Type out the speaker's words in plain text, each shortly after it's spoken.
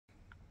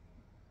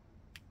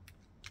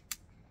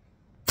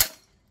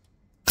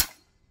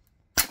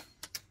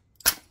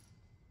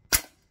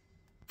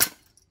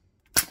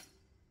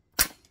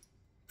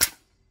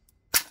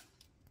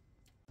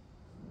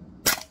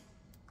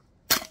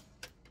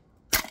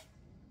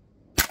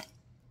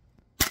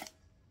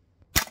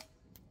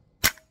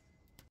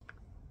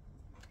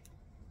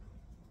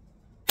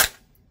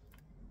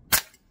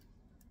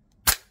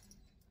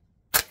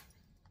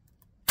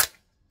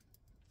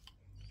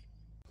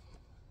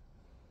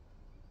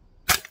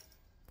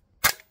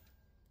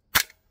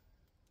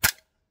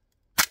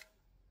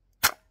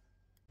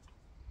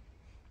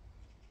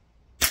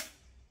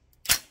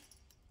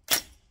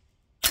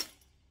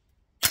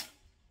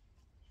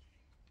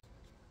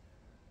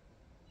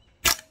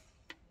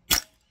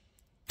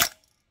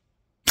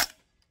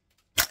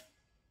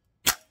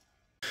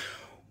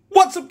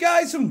What's up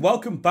guys, and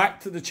welcome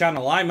back to the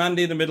channel. I'm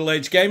Andy the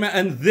Middle-Aged Gamer,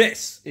 and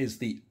this is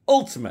the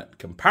ultimate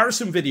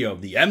comparison video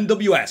of the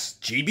MWS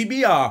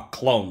GBBR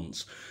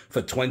clones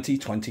for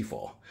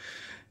 2024.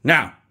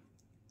 Now,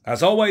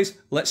 as always,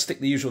 let's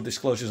stick the usual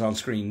disclosures on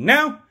screen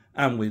now,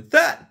 and with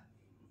that,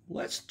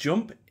 let's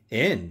jump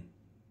in.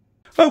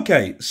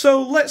 Okay,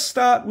 so let's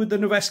start with the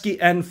Noveske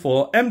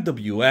N4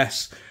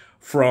 MWS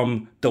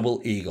from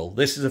Double Eagle.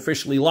 This is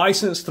officially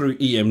licensed through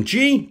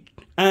EMG.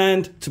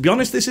 And to be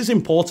honest, this is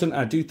important.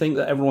 I do think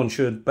that everyone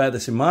should bear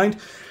this in mind.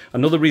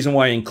 Another reason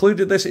why I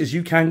included this is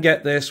you can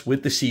get this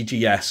with the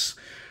CGS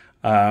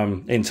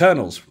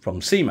internals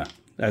from Cyma,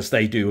 as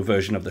they do a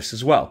version of this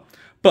as well.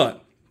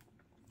 But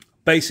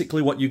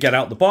basically what you get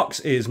out the box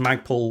is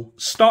Magpul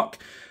stock,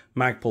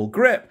 Magpul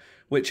grip,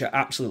 which are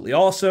absolutely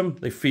awesome.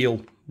 They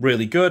feel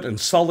really good and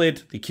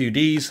solid. The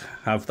QDs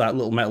have that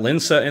little metal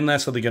insert in there,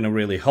 so they're going to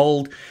really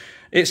hold.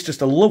 It's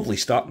just a lovely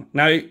stock.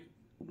 Now,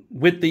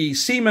 with the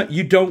Cyma,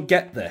 you don't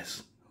get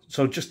this.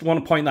 So just want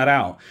to point that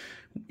out.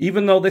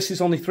 Even though this is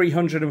only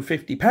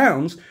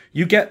 £350,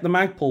 you get the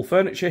Magpul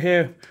furniture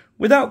here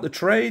without the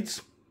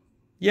trades,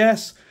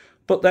 yes,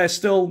 but they're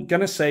still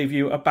going to save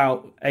you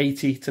about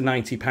 £80 to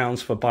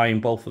 £90 for buying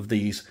both of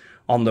these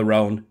on their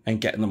own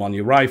and getting them on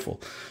your rifle.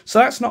 So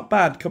that's not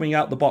bad coming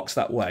out the box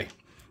that way.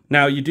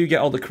 Now, you do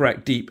get all the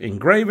correct deep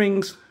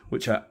engravings,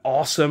 which are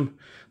awesome.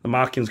 The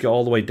markings go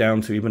all the way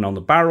down to even on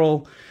the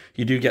barrel.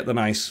 You do get the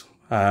nice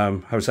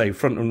I would say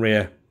front and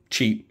rear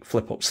cheap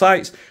flip-up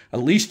sights.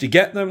 At least you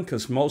get them,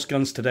 because most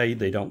guns today,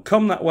 they don't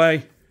come that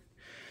way.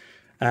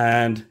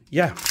 And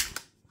yeah,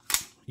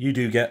 you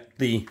do get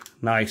the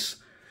nice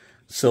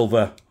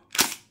silver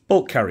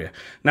bolt carrier.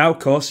 Now, of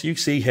course, you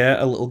see here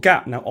a little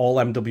gap. Now, all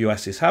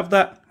MWSs have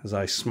that, as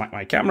I smack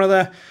my camera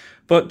there,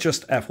 but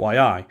just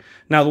FYI.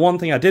 Now, the one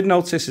thing I did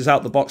notice is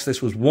out the box,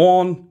 this was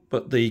worn,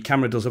 but the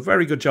camera does a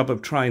very good job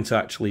of trying to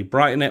actually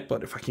brighten it.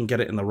 But if I can get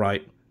it in the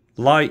right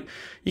light,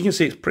 you can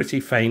see it's pretty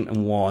faint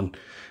and worn,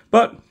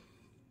 but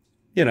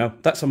you know,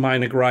 that's a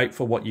minor gripe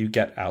for what you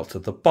get out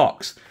of the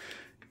box.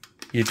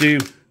 You do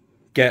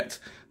get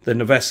the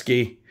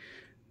Noveske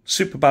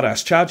super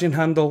badass charging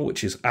handle,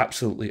 which is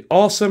absolutely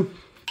awesome.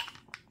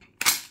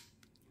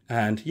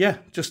 And yeah,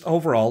 just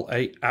overall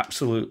a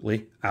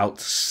absolutely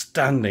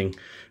outstanding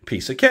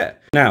piece of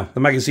kit. Now, the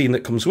magazine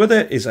that comes with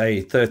it is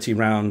a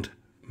 30-round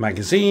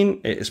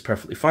magazine. It is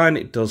perfectly fine.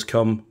 It does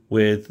come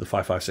with the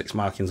 5.56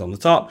 markings on the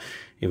top,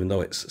 even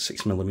though it's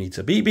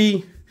 6mm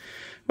BB.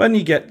 When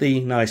you get the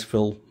nice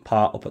fill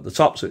part up at the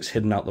top, so it's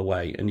hidden out the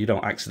way and you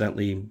don't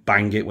accidentally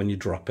bang it when you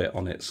drop it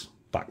on its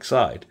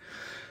backside.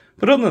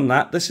 But other than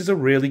that, this is a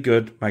really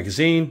good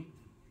magazine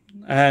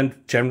and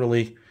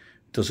generally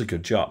does a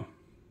good job.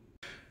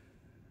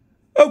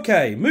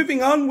 Okay,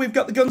 moving on, we've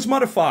got the guns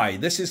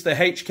modified. This is the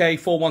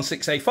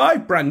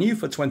HK416A5, brand new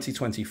for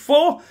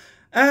 2024.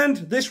 And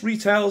this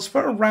retails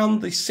for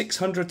around the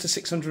 £600 to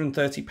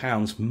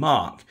 £630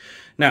 mark.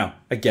 Now,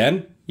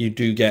 again, you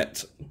do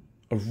get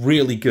a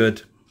really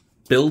good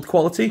build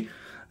quality,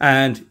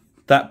 and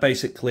that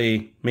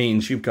basically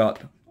means you've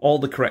got all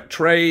the correct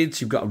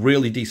trades, you've got a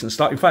really decent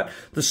stock. In fact,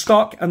 the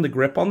stock and the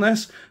grip on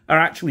this are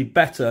actually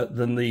better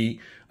than the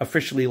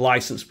officially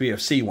licensed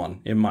VFC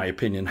one, in my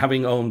opinion.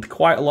 Having owned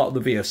quite a lot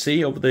of the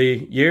VFC over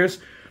the years,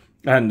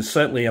 and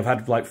certainly I've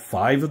had like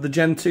 5 of the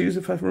Gen 2s,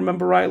 if I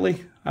remember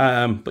rightly.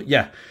 But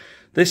yeah,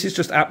 this is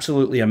just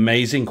absolutely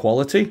amazing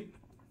quality.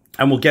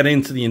 And we'll get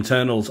into the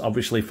internals,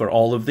 obviously, for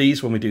all of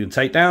these when we do the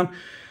takedown.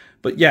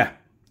 But yeah,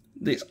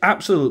 it's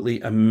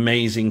absolutely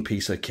amazing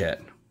piece of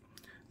kit.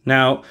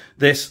 Now,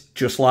 this,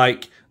 just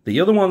like the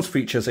other ones,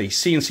 features a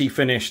CNC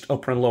finished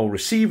upper and lower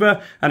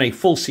receiver and a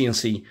full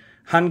CNC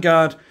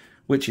handguard,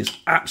 which is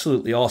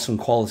absolutely awesome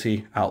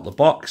quality out the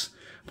box.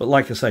 But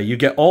like I say, you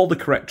get all the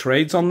correct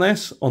trades on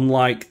this,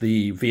 unlike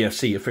the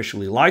VFC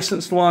officially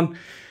licensed one.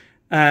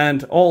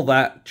 And all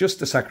that, just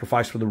to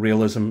sacrifice for the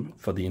realism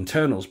for the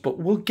internals. But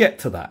we'll get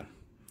to that.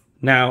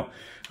 Now,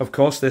 of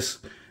course, this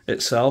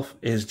itself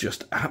is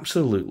just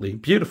absolutely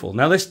beautiful.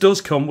 Now, this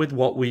does come with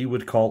what we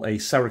would call a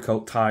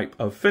Cerakote type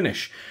of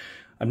finish.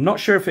 I'm not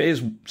sure if it is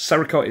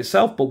Cerakote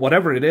itself, but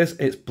whatever it is,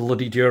 it's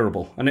bloody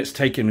durable. And it's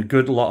taken a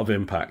good lot of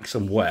impacts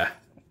and wear.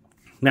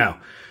 Now,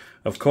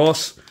 of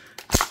course,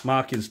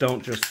 markings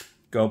don't just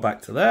go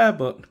back to there,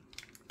 but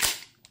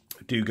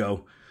do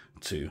go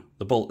to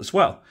the bolt as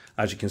well.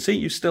 As you can see,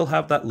 you still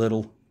have that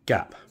little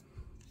gap.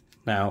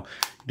 Now,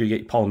 you do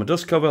get your polymer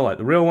dust cover like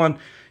the real one.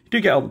 You do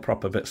get all the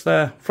proper bits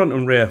there. Front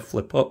and rear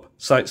flip up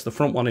sights. The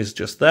front one is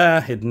just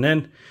there, hidden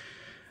in.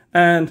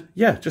 And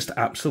yeah, just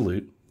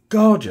absolute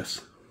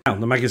gorgeous. Now,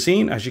 the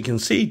magazine, as you can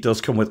see,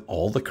 does come with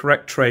all the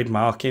correct trade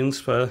markings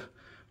for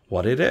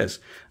what it is.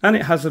 And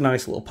it has a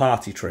nice little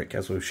party trick,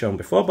 as we've shown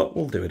before, but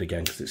we'll do it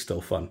again because it's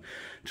still fun.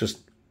 Just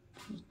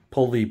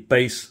pull the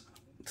base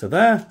to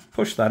there,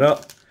 push that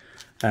up,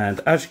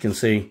 and as you can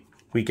see,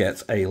 we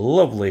get a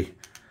lovely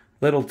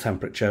little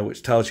temperature,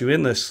 which tells you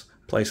in this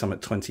place I'm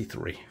at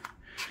 23.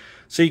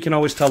 So you can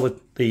always tell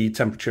the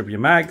temperature of your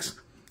mags,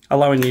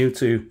 allowing you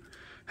to,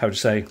 how to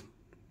say,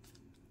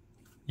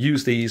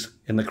 use these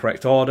in the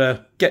correct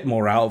order, get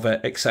more out of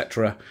it,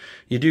 etc.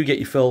 You do get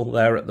your fill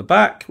there at the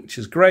back, which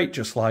is great,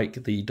 just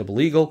like the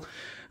Double Eagle.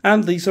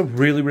 And these are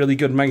really, really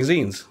good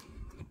magazines,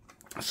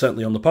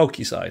 certainly on the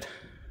pokey side.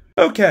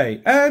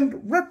 Okay,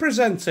 and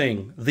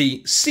representing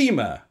the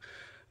Cyma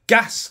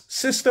gas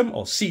system,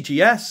 or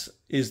CGS,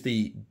 is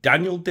the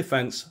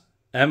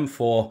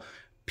DDM4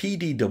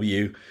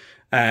 PDW.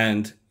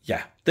 And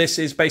yeah, this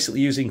is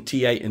basically using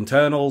T8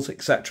 internals,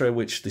 etc.,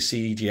 which the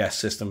CGS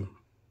system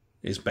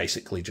is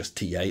basically just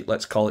T8,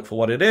 let's call it for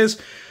what it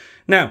is.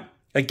 Now,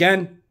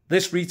 again,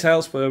 this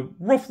retails for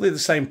roughly the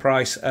same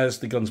price as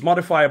the Guns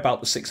Modify,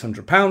 about the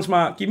 £600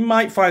 mark. You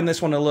might find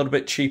this one a little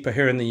bit cheaper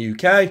here in the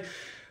UK.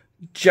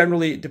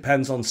 Generally, it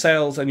depends on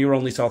sales, and you're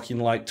only talking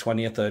like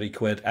 20 or 30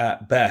 quid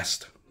at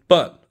best.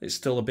 But it's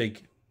still a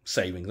big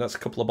saving. That's a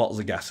couple of bottles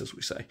of gas, as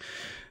we say.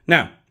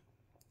 Now,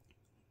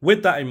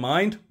 with that in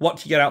mind, what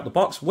do you get out the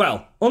box?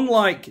 Well,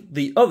 unlike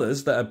the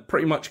others that are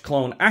pretty much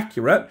clone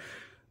accurate,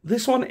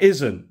 this one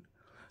isn't.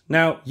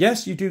 Now,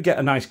 yes, you do get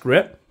a nice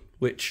grip,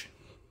 which,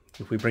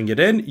 if we bring it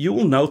in, you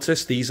will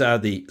notice these are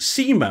the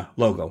Cyma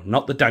logo,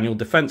 not the Daniel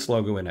Defense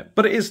logo in it,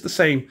 but it is the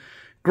same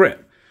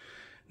grip.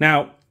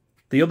 Now,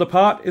 the other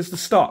part is the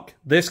stock.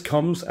 This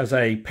comes as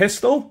a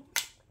pistol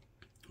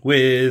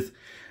with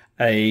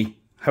a,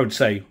 how would you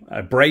say,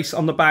 a brace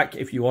on the back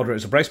if you order it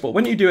as a brace, but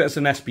when you do it as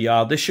an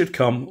SBR, this should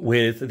come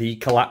with the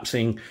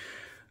collapsing,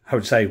 how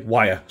would you say,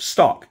 wire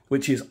stock,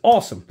 which is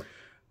awesome.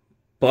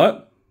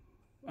 But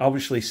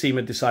obviously,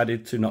 Cyma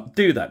decided to not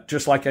do that.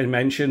 Just like I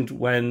mentioned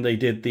when they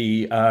did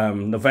the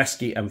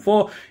Noveske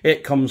M4,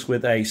 it comes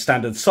with a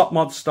standard SOP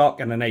mod stock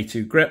and an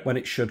A2 grip when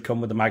it should come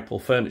with the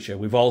Magpul furniture.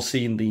 We've all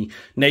seen the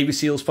Navy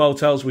SEALs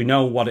photos. We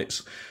know what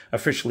it's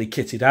officially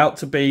kitted out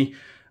to be.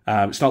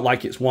 It's not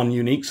like it's one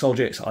unique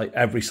soldier. It's like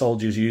every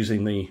soldier's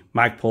using the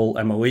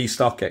Magpul MOE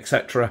stock,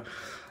 etc.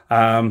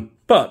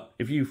 But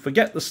if you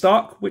forget the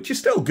stock, which is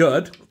still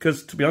good,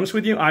 because to be honest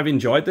with you, I've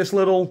enjoyed this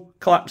little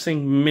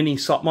collapsing mini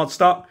SOP mod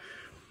stock.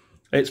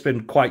 It's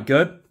been quite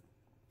good.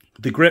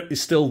 The grip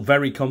is still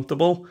very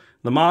comfortable.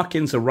 The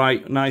markings are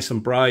right, nice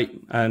and bright,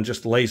 and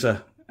just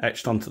laser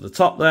etched onto the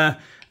top there.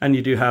 And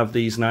you do have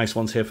these nice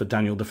ones here for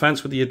Daniel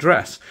Defense with the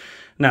address.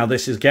 Now,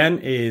 this again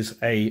is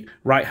a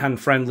right-hand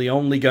friendly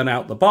only gun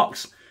out the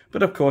box,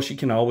 but of course you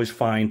can always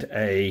find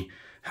a,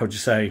 how would you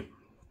say,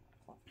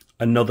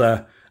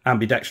 another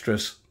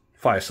ambidextrous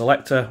fire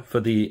selector for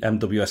the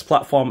MWS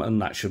platform,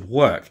 and that should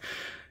work.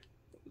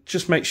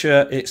 Just make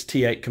sure it's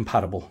T8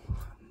 compatible.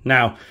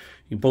 Now,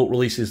 your bolt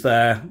releases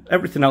there.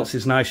 Everything else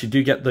is nice. You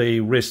do get the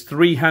RIS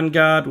 3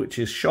 handguard, which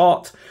is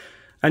short,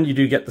 and you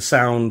do get the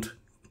sound,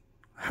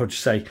 how would you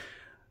say,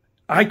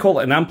 I call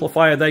it an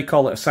amplifier, they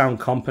call it a sound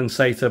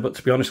compensator, but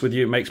to be honest with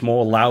you, it makes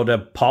more louder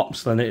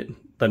pops than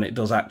it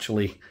does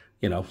actually,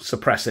 you know,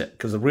 suppress it.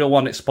 Because the real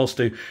one, it's supposed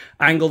to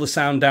angle the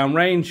sound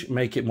downrange,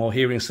 make it more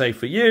hearing safe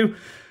for you,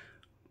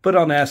 but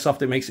on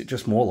Airsoft, it makes it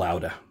just more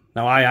louder.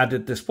 Now, I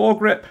added this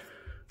foregrip,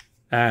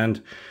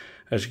 and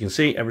as you can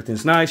see,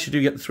 everything's nice. You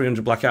do get the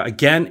 300 blackout.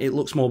 Again, it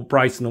looks more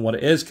brighter than what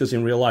it is, because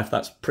in real life,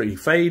 that's pretty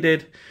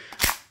faded.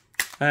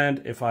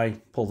 And if I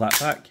pull that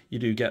back, you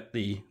do get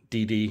the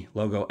DD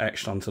logo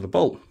etched onto the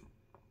bolt.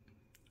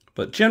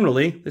 But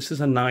generally, this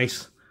is a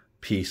nice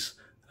piece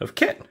of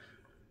kit.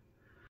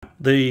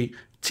 The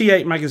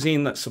T8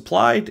 magazine that's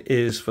supplied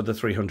is for the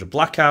 300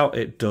 blackout.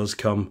 It does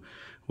come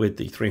with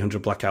the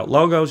 300 blackout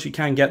logos. You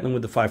can get them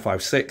with the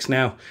 5.56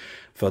 now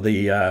for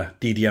the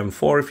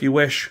DDM4 if you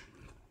wish.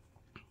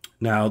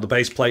 Now, the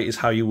base plate is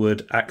how you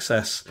would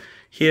access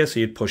here.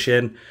 So you'd push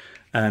in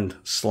and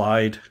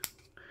slide,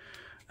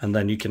 and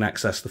then you can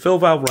access the fill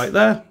valve right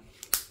there.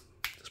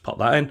 Just pop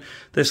that in.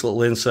 This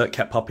little insert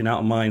kept popping out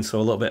of mine, so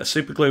a little bit of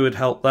super glue would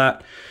help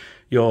that.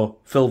 Your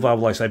fill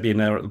valve, like I say, being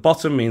there at the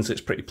bottom means it's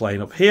pretty plain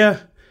up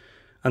here.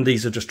 And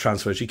these are just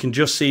transfers. You can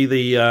just see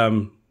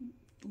the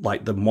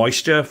like the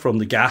moisture from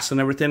the gas and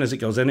everything as it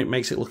goes in. It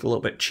makes it look a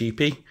little bit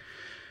cheapy,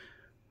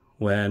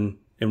 when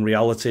in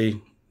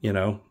reality, you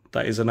know,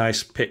 that is a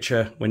nice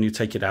picture when you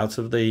take it out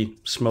of the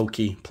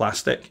smoky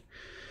plastic.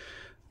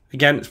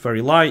 Again, it's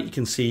very light. You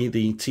can see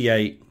the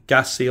T8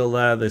 gas seal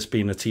there, this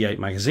being a T8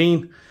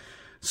 magazine.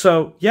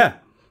 So yeah,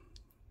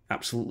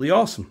 absolutely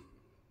awesome.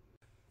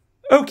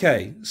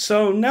 Okay,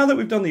 so now that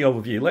we've done the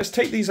overview, let's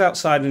take these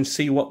outside and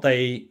see what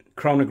they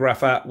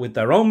chronograph at with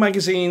their own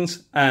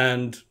magazines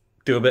and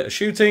do a bit of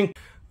shooting.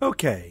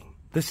 Okay,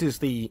 this is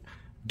the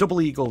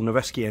Double Eagle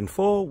Noveske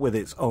N4 with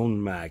its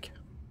own mag.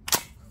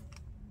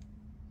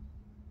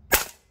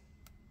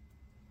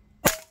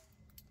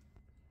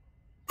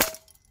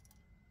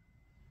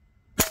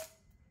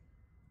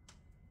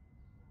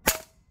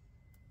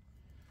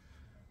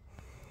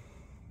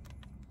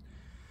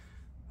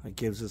 That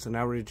gives us an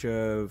average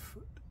of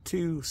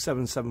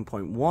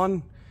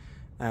 277.1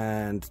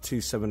 and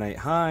 278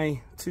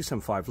 high,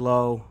 275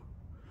 low.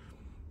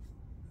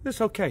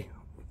 It's okay.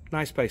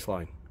 Nice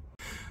baseline.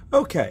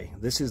 Okay,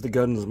 this is the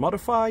Guns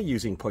Modify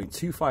using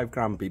 0.25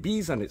 gram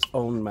BBs and its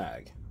own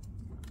mag.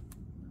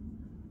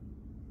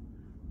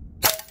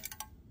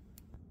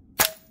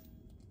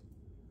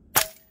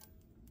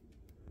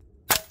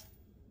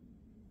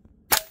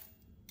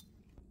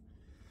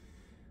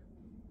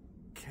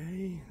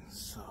 Okay,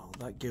 so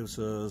that gives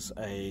us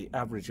a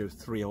average of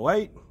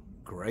 308.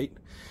 Great.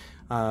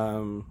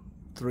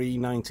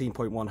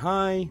 319.1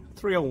 high,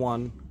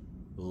 301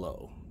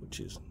 low, which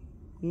is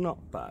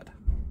not bad.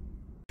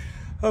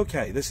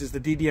 Okay, this is the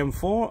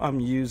DDM4.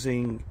 I'm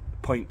using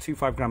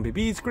 0.25 gram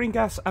BBs, green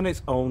gas, and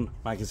its own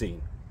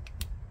magazine.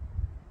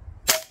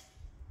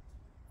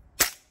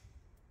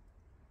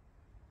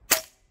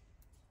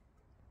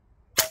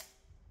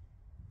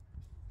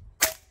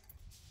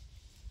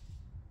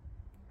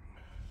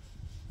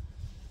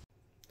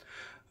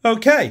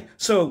 Okay,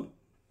 so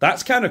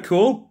that's kind of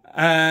cool.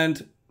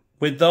 And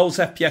with those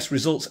FPS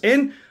results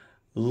in,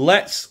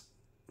 let's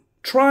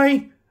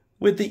try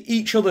with the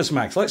each other's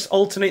mags. Let's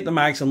alternate the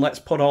mags and let's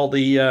put all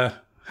the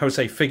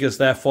figures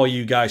there for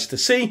you guys to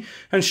see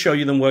and show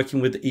you them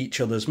working with each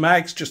other's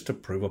mags just to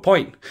prove a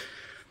point.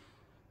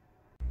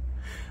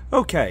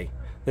 Okay,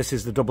 this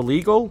is the Double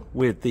Eagle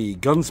with the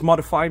Guns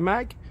Modify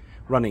mag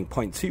running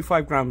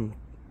 0.25 gram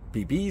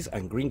BBs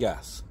and green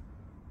gas.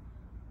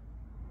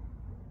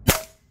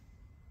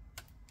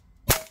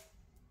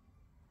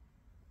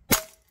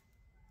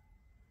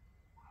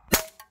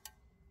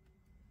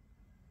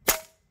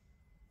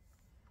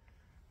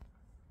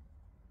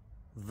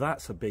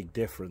 That's a big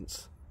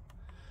difference.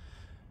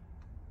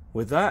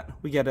 With that,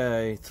 we get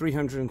a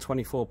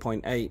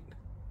 324.8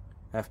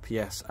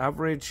 FPS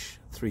average,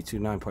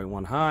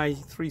 329.1 high,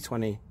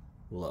 320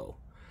 low.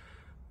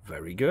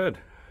 Very good.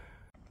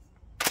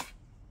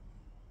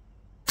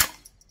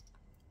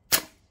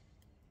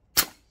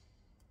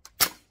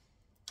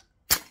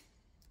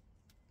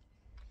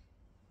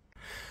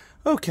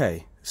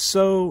 Okay,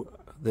 so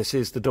this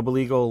is the Double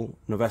Eagle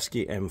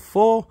Noveske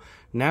M4,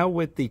 now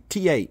with the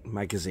T8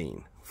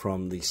 magazine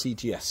from the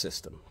CGS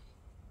system.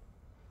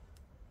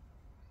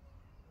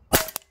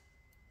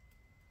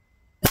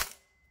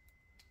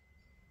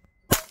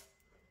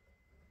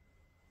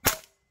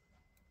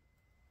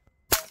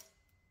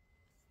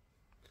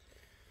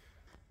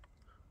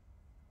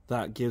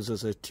 That gives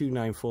us a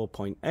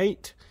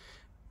 294.8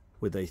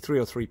 with a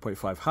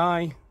 303.5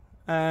 high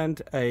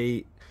and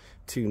a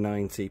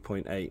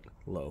 290.8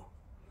 low.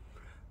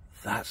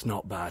 That's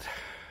not bad.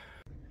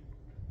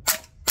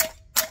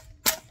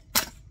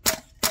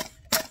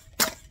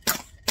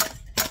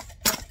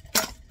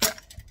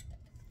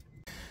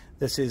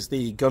 This is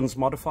the Guns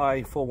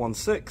Modify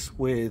 416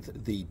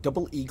 with the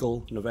Double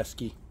Eagle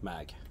Noveske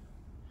mag.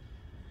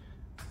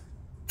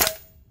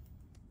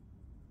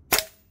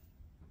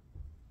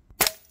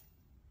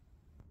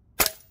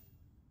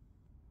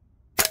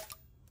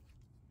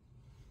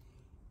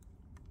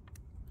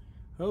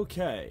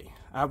 Okay,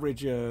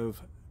 average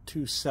of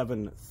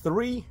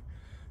 273,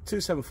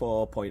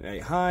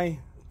 274.8 high,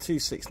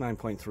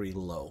 269.3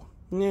 low.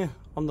 Yeah,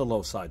 on the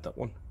low side, that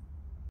one.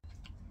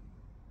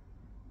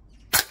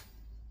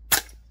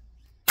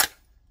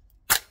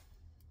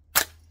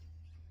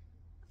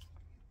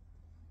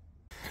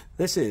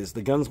 This is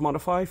the Guns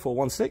Modify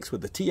 416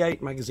 with the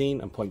T8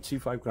 magazine and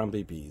 0.25 gram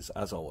BBs,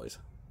 as always.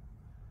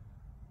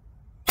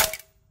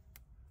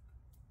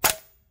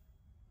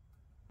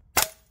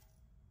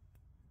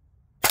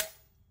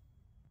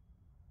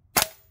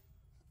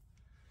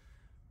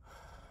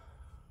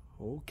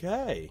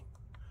 Okay,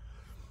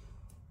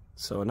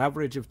 so an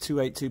average of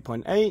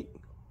 282.8,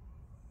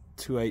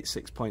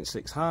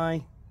 286.6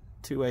 high,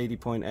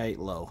 280.8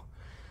 low.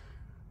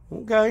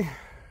 Okay.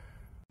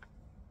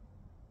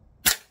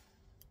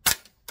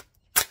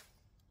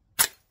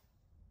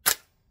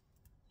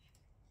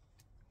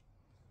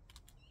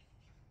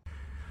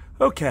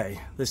 Okay,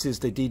 this is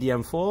the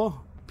DDM4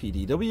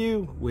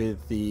 PDW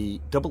with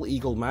the Double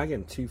Eagle mag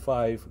and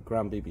 25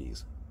 gram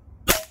BBs.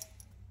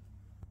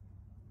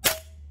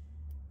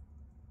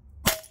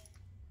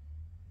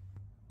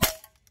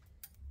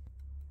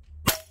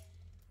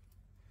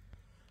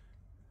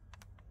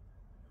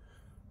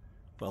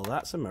 Well,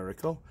 that's a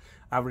miracle.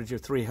 Average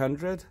of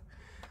 300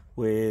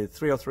 with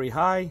 303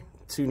 high,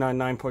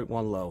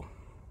 299.1 low.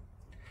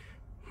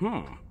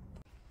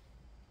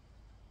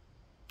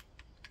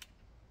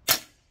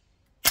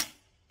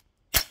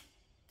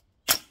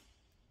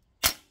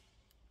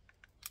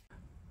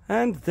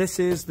 And this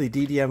is the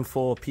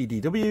DDM4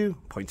 PDW,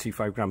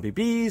 0.25 gram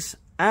BBs,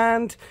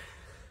 and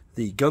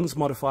the Guns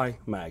Modify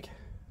mag.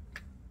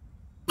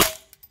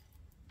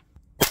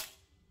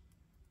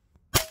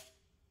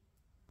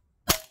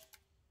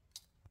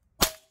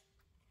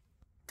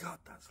 God,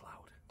 that's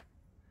loud.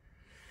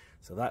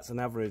 So that's an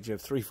average of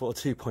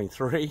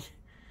 342.3.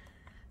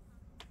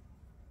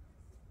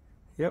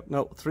 Yep,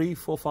 no,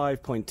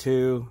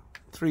 345.2,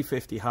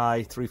 350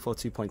 high,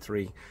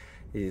 342.3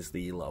 is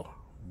the low.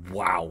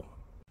 Wow.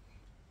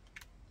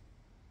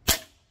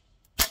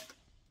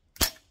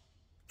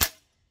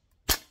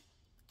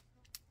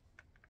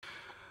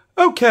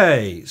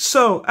 Okay,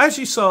 so as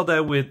you saw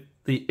there with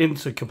the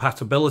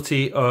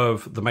intercompatibility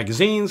of the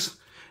magazines,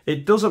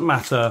 it doesn't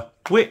matter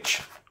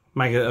which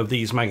of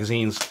these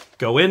magazines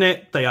go in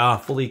it, they are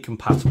fully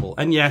compatible.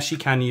 And yes, you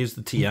can use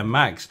the TM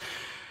mags.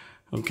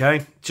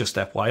 Okay, just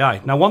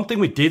FYI. Now, one thing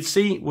we did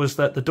see was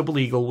that the Double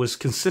Eagle was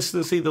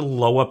consistently the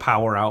lower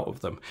power out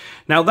of them.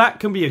 Now, that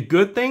can be a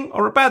good thing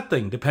or a bad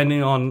thing,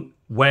 depending on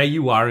where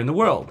you are in the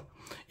world.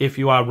 If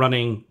you are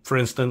running, for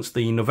instance,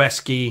 the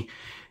Noveske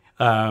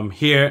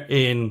here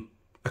in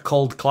a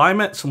cold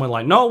climate, somewhere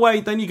like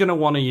Norway, then you're going to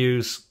want to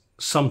use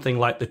something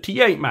like the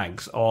T8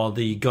 mags or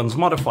the Guns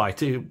Modify,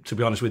 to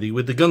be honest with you.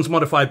 With the Guns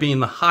Modify being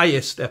the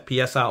highest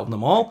FPS out of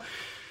them all,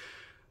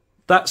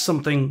 that's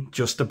something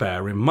just to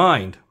bear in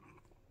mind.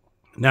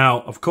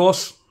 Now, of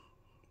course,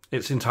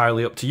 it's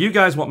entirely up to you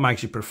guys what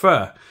mags you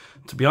prefer.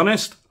 To be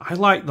honest, I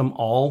like them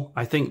all.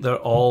 I think they're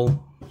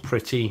all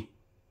pretty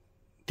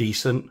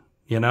decent,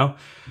 you know.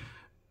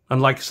 And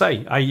like I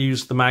say, I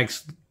use the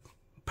mags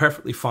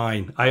perfectly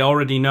fine. I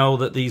already know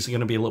that these are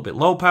going to be a little bit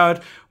low powered.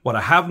 What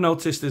I have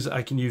noticed is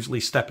I can usually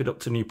step it up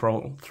to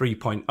Neutral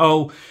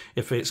 3.0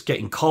 if it's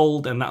getting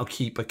cold, and that'll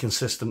keep a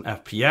consistent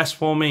FPS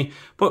for me.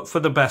 But for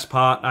the best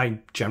part, I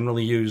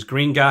generally use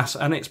green gas,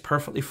 and it's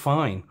perfectly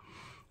fine.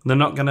 They're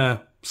not going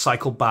to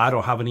cycle bad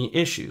or have any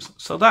issues.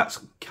 So that's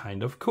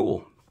kind of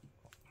cool.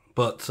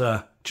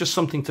 But just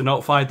something to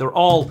notify, they're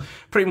all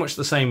pretty much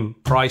the same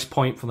price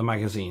point for the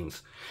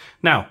magazines.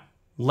 Now,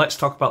 let's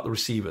talk about the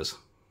receivers.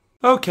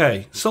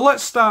 Okay, so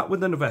let's start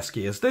with the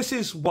Noveske, as this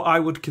is what I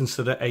would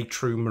consider a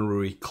true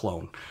Marui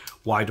clone.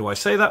 Why do I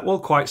say that? Well,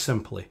 quite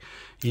simply.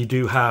 You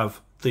do have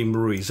the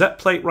Marui Z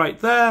plate right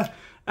there,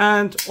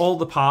 and all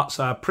the parts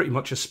are pretty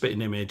much a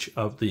spitting image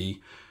of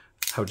the,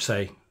 how would you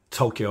say,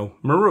 Tokyo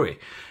Marui.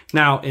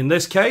 Now, in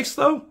this case,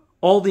 though,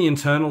 all the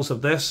internals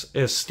of this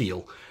is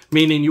steel,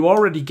 meaning you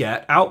already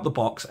get out the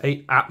box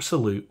a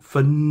absolute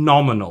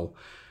phenomenal,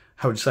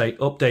 how would you say,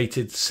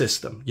 updated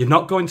system. You're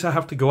not going to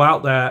have to go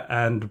out there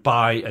and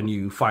buy a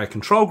new fire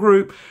control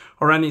group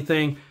or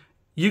anything.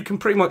 You can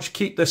pretty much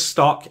keep this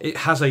stock. It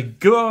has a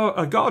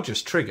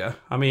gorgeous trigger.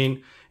 I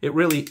mean, it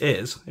really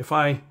is. If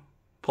I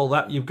pull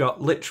that, you've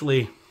got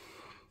literally,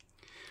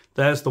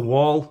 there's the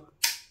wall,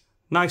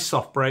 nice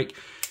soft brake.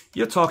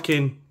 You're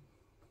talking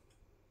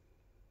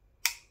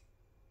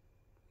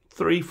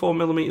 3-4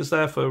 millimeters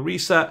there for a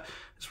reset.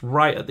 It's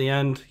right at the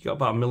end. You got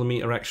about a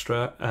millimeter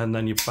extra, and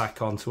then you're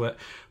back onto it.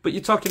 But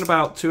you're talking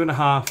about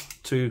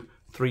 2.5 to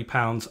 3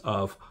 pounds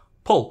of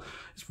pull.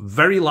 It's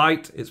very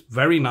light, it's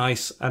very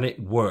nice, and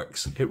it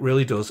works. It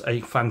really does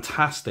a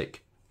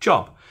fantastic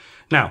job.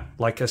 Now,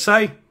 like I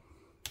say,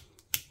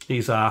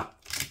 these are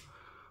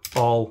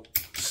all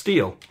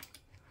steel.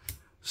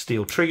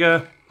 Steel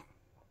trigger,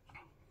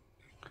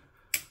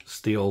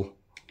 steel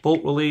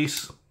bolt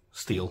release,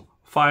 steel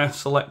fire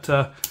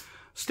selector,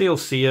 steel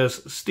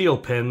sears, steel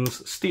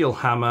pins, steel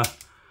hammer,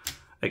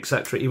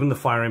 etc. Even the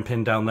firing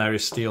pin down there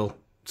is steel.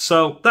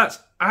 So that's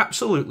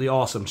absolutely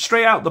awesome.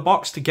 Straight out the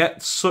box to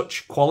get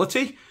such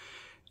quality,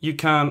 you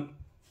can't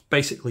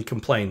basically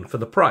complain for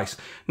the price.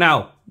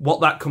 Now,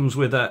 what that comes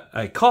with at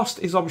a cost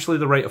is obviously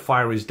the rate of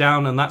fire is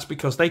down, and that's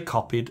because they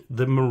copied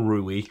the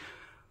Marui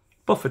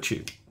buffer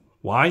tube.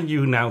 Why?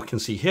 You now can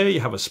see here,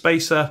 you have a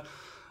spacer.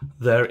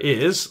 There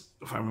is,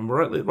 if I remember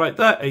rightly, right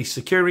there, a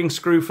securing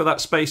screw for that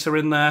spacer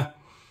in there.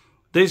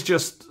 There's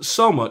just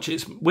so much.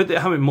 It's with it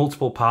having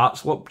multiple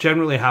parts, what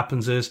generally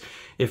happens is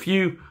if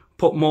you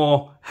put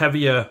more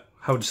heavier,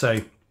 how would you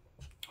say,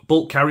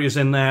 bolt carriers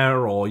in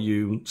there, or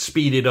you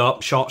speed it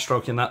up, short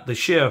stroking that, the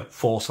sheer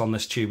force on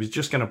this tube is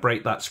just going to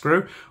break that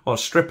screw or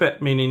strip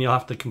it, meaning you'll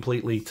have to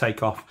completely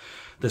take off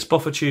this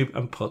buffer tube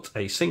and put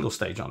a single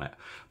stage on it.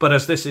 But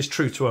as this is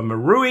true to a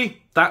Marui,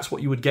 that's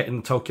what you would get in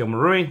the Tokyo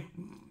Marui.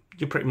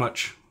 You pretty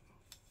much,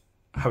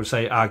 how would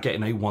say, are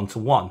getting a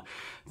one-to-one.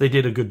 They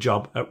did a good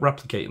job at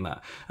replicating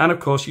that. And of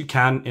course, you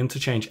can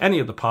interchange any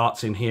of the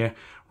parts in here,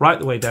 right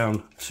the way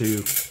down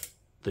to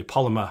the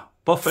polymer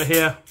buffer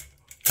here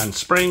and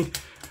spring,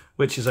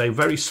 which is a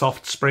very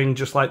soft spring,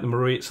 just like the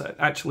Marui. It's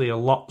actually a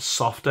lot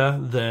softer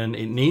than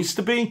it needs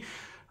to be.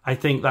 I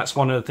think that's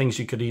one of the things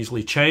you could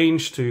easily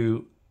change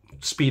to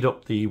speed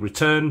up the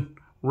return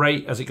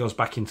rate as it goes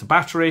back into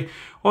battery,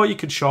 or you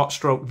could short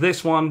stroke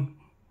this one,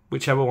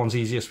 whichever one's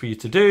easiest for you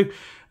to do,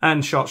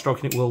 and short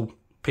stroking it will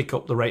pick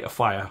up the rate of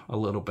fire a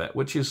little bit,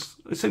 which is,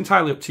 it's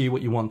entirely up to you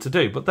what you want to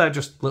do, but they're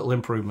just little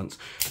improvements.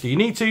 Do you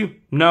need to?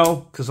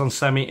 No, because on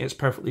semi it's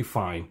perfectly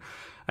fine.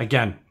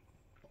 Again,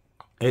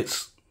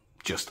 it's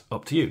just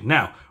up to you.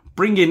 Now,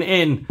 bringing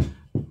in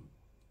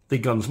the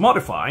Guns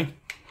Modify,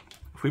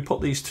 if we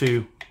put these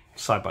two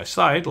side by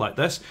side like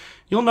this,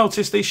 you'll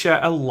notice they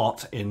share a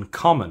lot in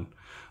common.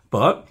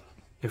 But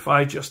if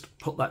I just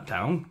put that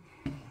down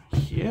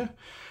here,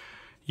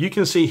 you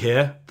can see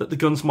here that the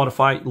Guns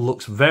Modify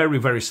looks very,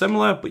 very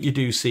similar, but you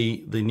do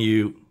see the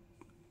new,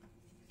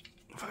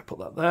 if I put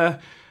that there,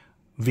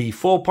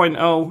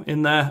 V4.0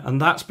 in there, and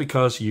that's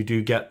because you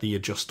do get the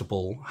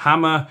adjustable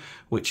hammer,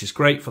 which is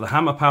great for the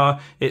hammer power.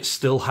 It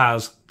still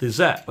has the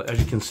Z, but as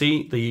you can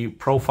see, the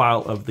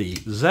profile of the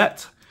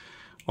Z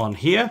on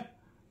here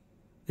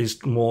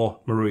is more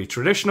Marui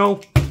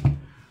traditional,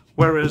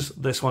 whereas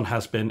this one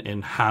has been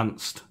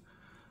enhanced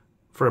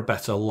for a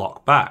better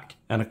lock back.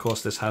 And of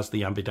course, this has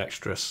the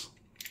ambidextrous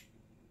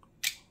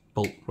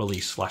bolt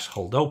release /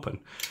 hold open.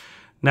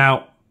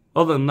 Now,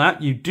 other than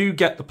that, you do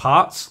get the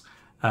parts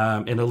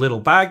in a little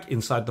bag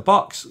inside the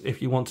box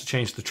if you want to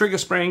change the trigger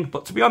spring.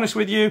 But to be honest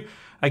with you,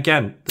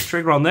 again, the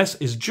trigger on this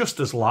is just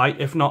as light,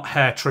 if not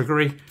hair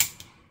triggery,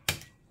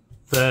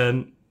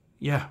 than,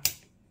 yeah,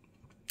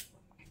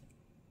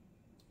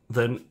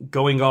 than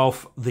going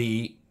off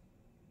the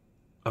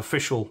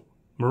official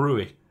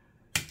Marui.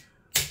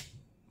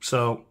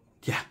 So,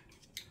 yeah,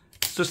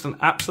 it's just an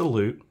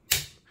absolute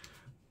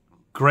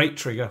great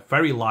trigger,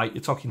 very light.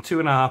 You're talking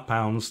 2.5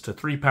 pounds to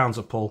 3 pounds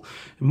of pull,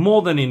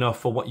 more than enough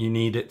for what you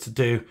need it to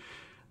do.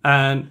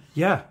 And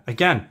yeah,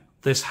 again,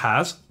 this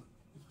has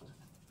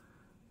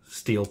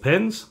steel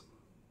pins,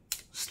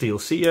 steel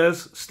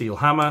sears, steel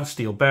hammer,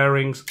 steel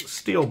bearings,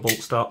 steel bolt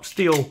stop,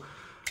 steel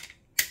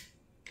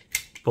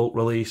bolt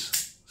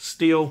release,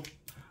 steel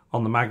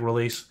on the mag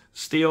release,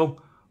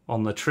 steel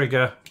on the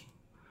trigger,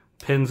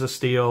 pins are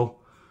steel.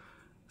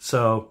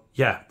 So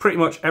yeah, pretty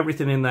much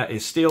everything in there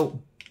is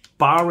steel,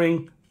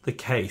 barring the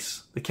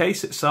case. The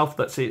case itself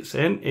that it's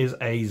in is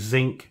a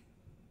zinc,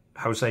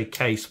 how would I say,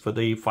 case for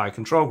the fire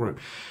control group.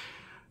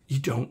 You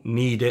don't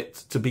need it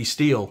to be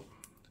steel.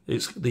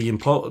 It's the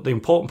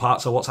important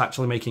parts are what's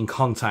actually making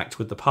contact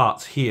with the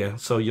parts here.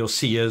 So your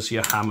sears,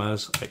 your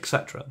hammers,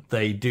 etc.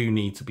 They do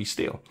need to be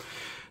steel.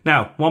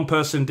 Now, one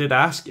person did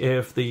ask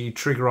if the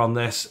trigger on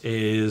this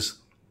is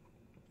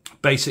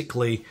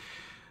basically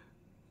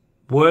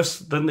worse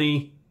than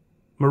the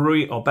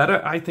Marui or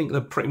better. I think they're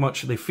pretty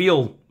much, they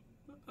feel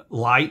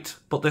light,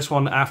 but this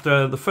one,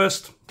 after the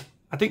first,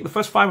 I think the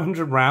first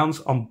 500 rounds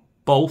on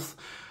both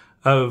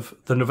of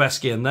the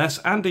Noveske and this,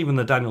 and even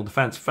the Daniel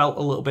Defense, felt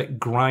a little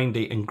bit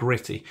grindy and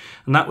gritty.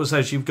 And that was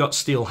as you've got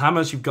steel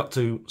hammers, you've got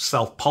to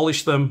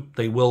self-polish them.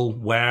 They will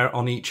wear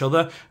on each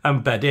other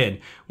and bed in.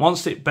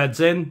 Once it beds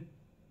in,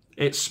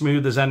 it's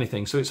smooth as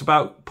anything. So it's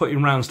about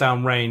putting rounds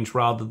down range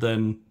rather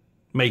than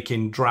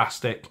making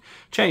drastic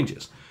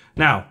changes.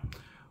 Now,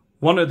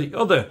 one of the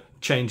other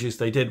changes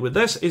they did with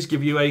this is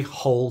give you a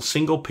whole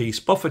single piece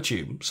buffer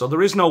tube. So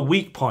there is no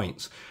weak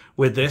points.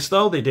 With this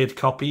though, they did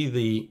copy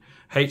the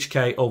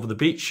HK over the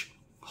beach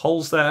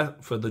holes there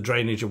for the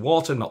drainage of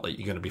water. Not that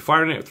you're going to be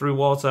firing it through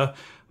water,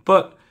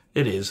 but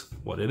it is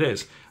what it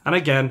is. And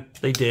again,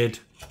 they did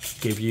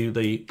give you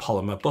the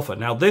polymer buffer.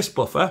 Now this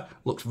buffer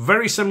looks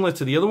very similar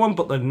to the other one,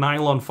 but the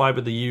nylon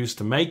fiber they used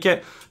to make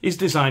it is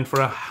designed for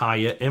a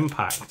higher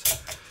impact.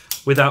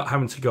 Without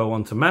having to go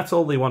onto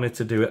metal, they wanted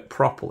to do it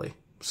properly.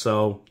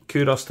 So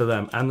kudos to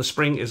them. And the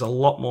spring is a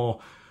lot more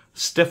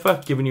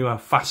stiffer, giving you a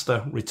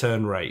faster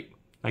return rate.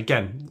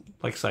 Again,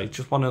 like I say,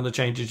 just one of the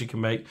changes you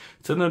can make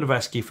to the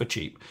Noveske for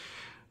cheap.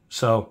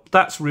 So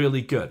that's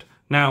really good.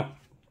 Now,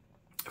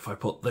 if I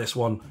put this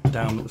one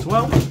down as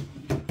well,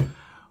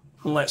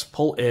 let's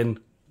pull in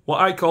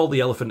what I call the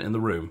elephant in the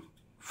room.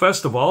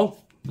 First of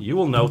all, you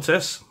will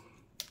notice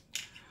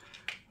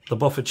the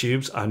buffer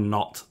tubes are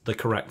not the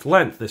correct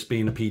length. This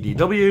being a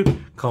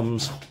PDW,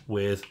 comes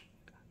with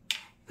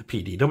the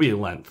PDW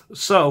length.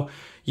 So,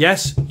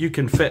 yes, you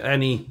can fit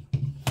any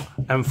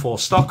M4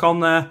 stock on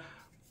there,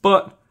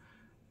 but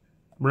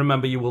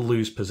remember you will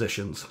lose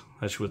positions,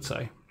 as you would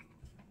say.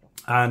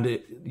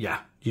 And yeah,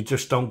 you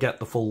just don't get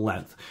the full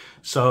length.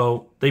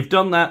 So they've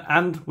done that,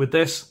 and with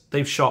this,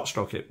 they've short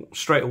stroked it.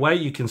 Straight away,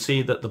 you can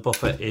see that the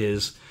buffer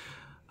is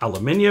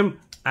aluminium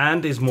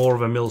and is more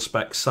of a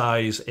mil-spec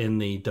size in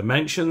the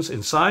dimensions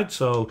inside.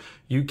 So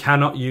you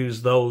cannot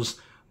use those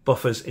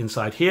buffers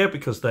inside here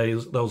because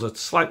those are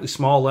slightly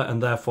smaller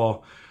and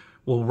therefore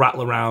will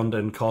rattle around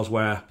and cause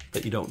wear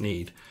that you don't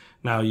need.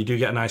 Now you do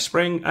get a nice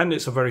spring, and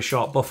it's a very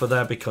short buffer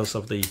there because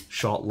of the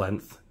short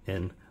length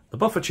in the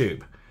buffer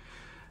tube.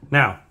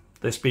 Now,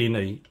 this being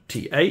a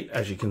T8,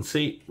 as you can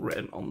see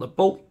written on the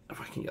bolt, if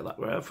I can get that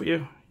right for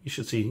you, you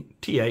should see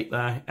T8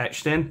 there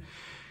etched in.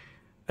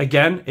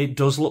 Again, it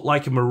does look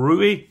like a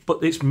Marui,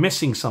 but it's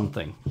missing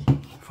something.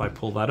 If I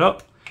pull that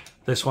up,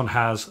 this one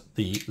has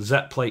the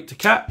Z plate to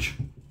catch.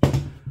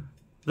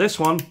 This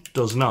one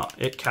does not.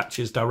 It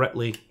catches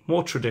directly,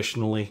 more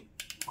traditionally,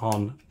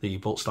 on the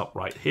bolt stop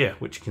right here,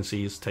 which you can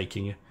see is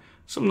taking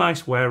some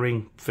nice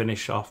wearing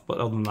finish off, but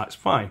other than that, it's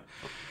fine.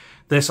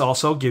 This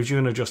also gives you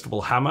an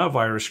adjustable hammer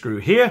via a screw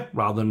here,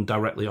 rather than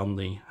directly on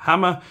the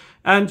hammer,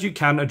 and you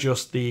can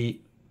adjust the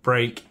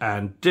break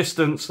and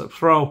distance of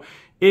throw.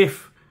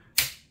 If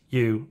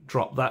you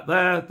drop that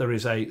there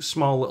is a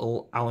small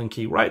little Allen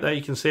key right there,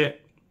 you can see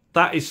it.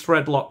 That is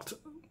thread locked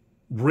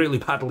really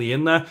badly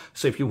in there,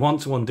 so if you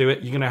want to undo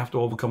it, you're going to have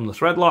to overcome the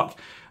thread lock,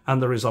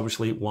 and there is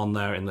obviously one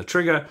there in the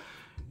trigger.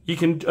 You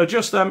can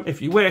adjust them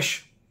if you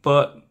wish,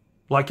 but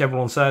like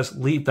everyone says,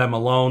 leave them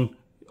alone.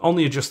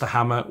 Only adjust the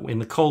hammer in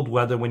the cold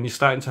weather when you're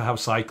starting to have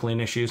cycling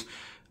issues.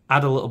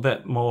 Add a little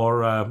bit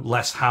more,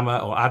 less hammer,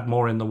 or add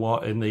more in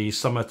the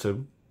summer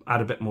to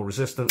add a bit more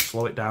resistance,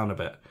 slow it down a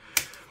bit.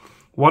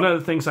 One of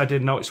the things I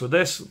did notice with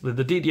this,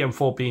 the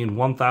DDM4 being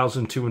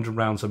 1,200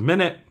 rounds a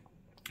minute,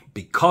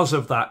 because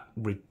of that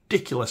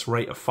ridiculous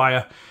rate of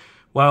fire,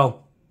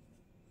 well,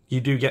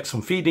 you do get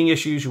some feeding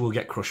issues. You will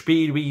get crushed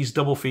BBs,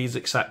 double feeds,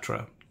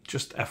 etc.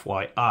 Just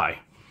FYI.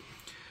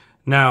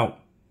 Now,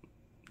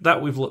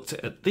 that we've looked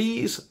at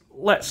these,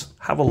 let's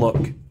have a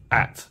look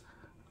at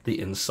the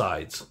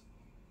insides.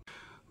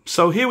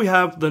 So here we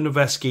have the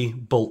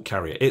Noveske bolt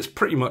carrier. It's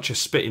pretty much a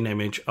spitting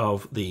image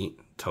of the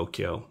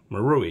Tokyo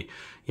Marui.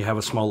 You have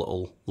a small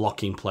little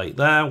locking plate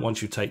there.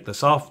 Once you take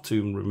this off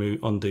to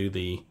undo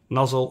the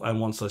nozzle, and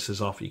once this is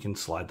off, you can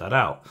slide that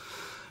out.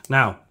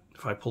 Now,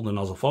 if I pull the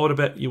nozzle forward a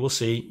bit, you will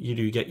see you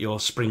do get your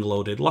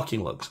spring-loaded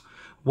locking lugs.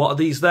 What are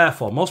these there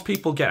for? Most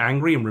people get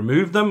angry and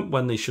remove them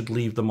when they should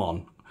leave them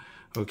on.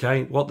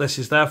 Okay, what this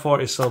is there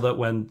for is so that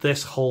when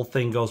this whole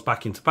thing goes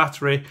back into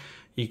battery,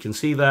 you can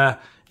see there,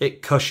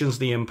 it cushions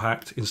the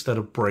impact instead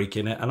of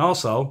breaking it, and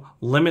also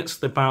limits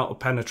the amount of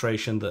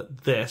penetration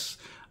that this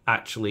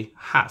actually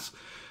has.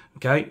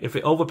 Okay, if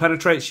it over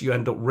penetrates, you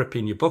end up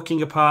ripping your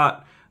booking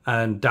apart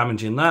and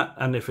damaging that,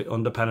 and if it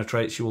under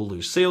penetrates, you will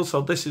lose seal.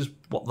 So this is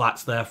what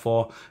that's there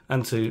for,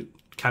 and to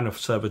kind of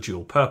serve a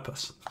dual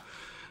purpose.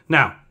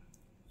 Now,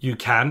 you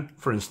can,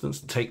 for instance,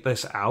 take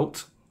this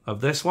out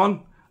of this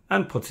one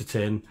and put it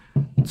in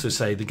to,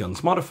 say, the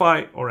Guns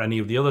Modify or any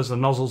of the others. The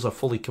nozzles are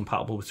fully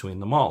compatible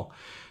between them all.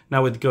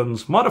 Now with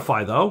Guns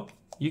Modify though,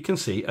 you can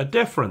see a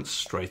difference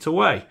straight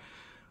away.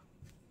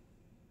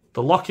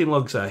 The locking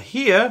lugs are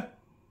here,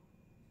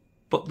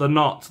 but they're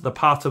not. They're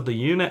part of the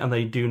unit and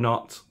they do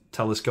not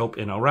telescope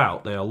in or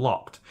out. They are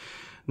locked.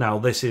 Now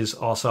this is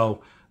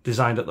also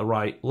designed at the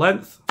right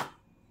length,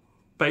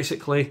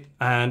 basically,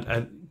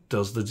 and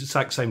does the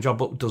exact same job,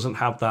 but doesn't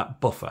have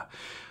that buffer.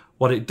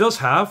 What it does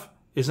have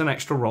is an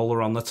extra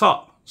roller on the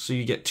top. So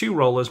you get two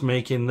rollers,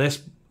 making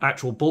this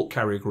actual bolt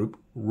carrier group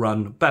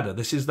run better.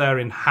 This is their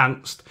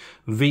enhanced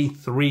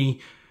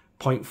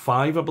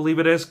V3.5, I believe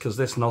it is, because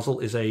this nozzle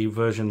is a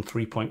version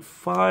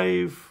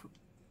 3.5.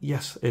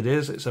 Yes, it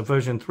is. It's a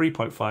version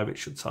 3.5. It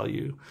should tell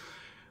you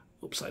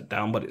upside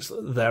down, but it's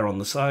there on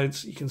the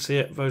sides. You can see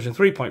it. Version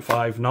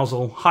 3.5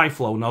 nozzle, high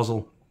flow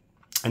nozzle.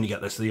 And you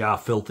get this. They are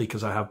filthy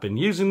because I have been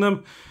using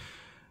them.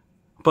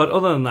 But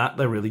other than that,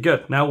 they're really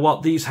good. Now,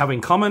 what these have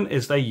in common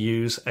is they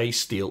use a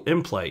steel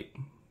inplate,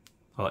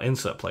 or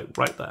insert plate,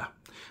 right there.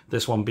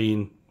 This one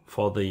being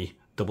for the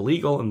Double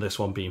Eagle, and this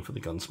one being for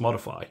the Guns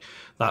Modify.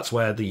 That's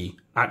where the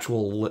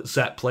actual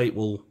Z plate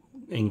will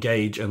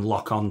engage and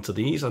lock onto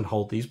these and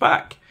hold these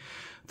back.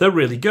 They're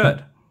really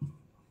good.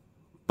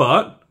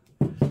 But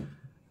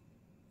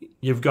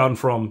you've gone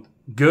from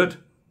good,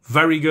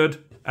 very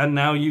good, and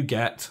now you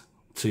get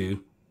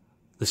to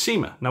the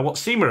Cyma. Now, what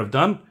Cyma have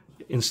done,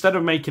 instead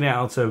of making it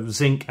out of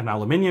zinc and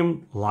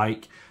aluminium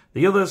like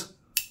the others,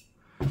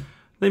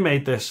 they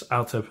made this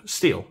out of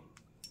steel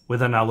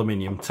with an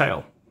aluminium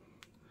tail.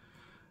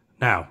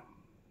 Now,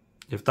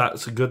 if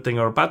that's a good thing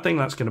or a bad thing,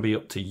 that's going to be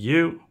up to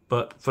you.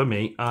 But for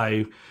me,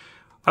 I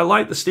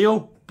like the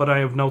steel, but I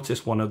have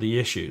noticed one of the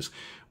issues.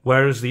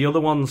 Whereas the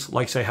other ones,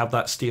 like say, have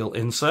that steel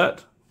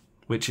insert,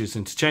 which is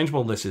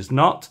interchangeable, this is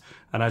not.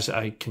 And as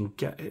I can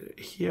get it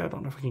here, I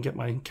don't know if I can get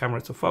my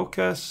camera to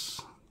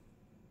focus.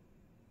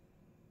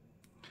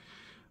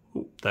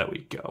 Ooh, there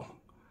we go.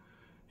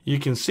 You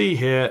can see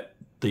here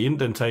the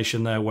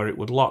indentation there where it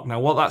would lock.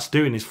 Now what that's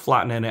doing is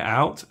flattening it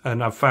out,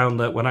 and I've found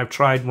that when I've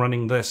tried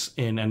running this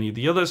in any of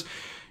the others,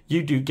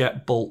 you do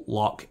get bolt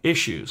lock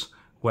issues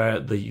where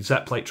the Z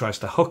plate tries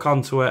to hook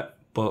onto it,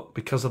 but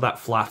because of that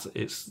flat,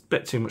 it's a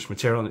bit too much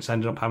material and it's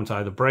ended up having to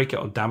either break it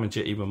or damage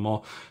it even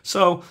more.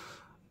 So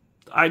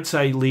I'd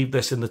say leave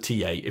this in the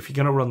T8. If you're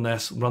going to run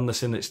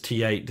this in its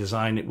T8,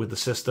 design it with the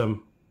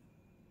system,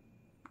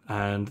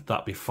 and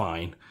that'd be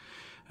fine.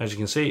 As you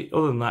can see,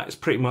 other than that, it's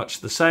pretty much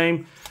the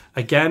same.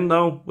 Again,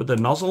 though, with the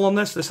nozzle on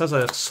this has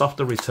a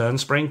softer return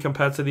spring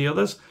compared to the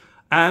others.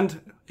 And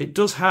it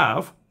does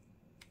have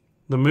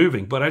the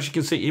moving. But as you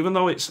can see, even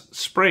though it's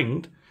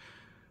springed,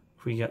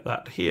 if we get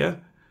that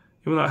here,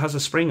 even though it has a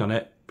spring on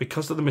it,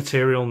 because of the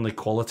material and the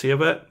quality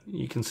of it,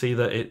 you can see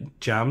that it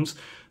jams.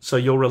 So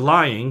you're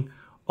relying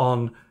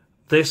on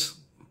this,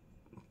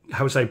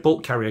 how would I say,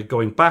 bolt carrier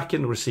going back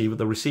in the receiver.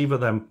 The receiver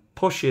then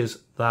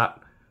pushes that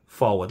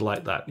forward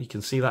like that. You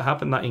can see that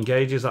happen. That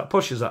engages, that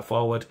pushes that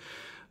forward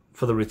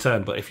for the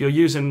return. But if you're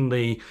using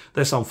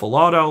this on full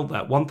auto,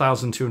 that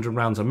 1,200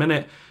 rounds a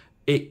minute,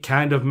 it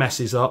kind of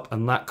messes up,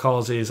 and that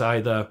causes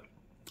either,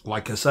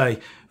 like I say,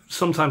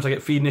 sometimes I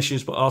get feeding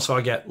issues, but also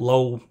I get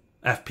low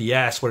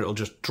FPS where it'll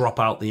just drop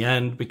out the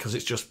end because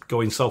it's just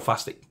going so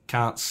fast it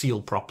can't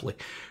seal properly.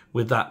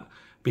 With that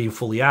being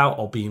fully out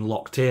or being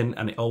locked in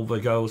and it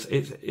overgoes,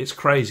 it's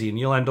crazy, and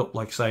you'll end up,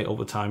 like I say,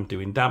 over time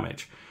doing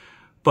damage.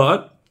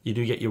 But you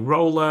do get your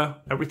roller.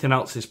 Everything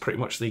else is pretty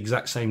much the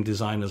exact same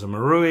design as a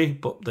Marui,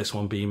 but this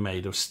one being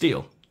made of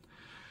steel.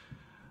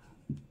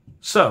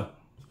 So,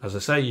 as I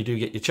say, you do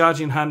get your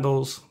charging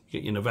handles.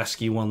 You get your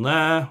Noveske one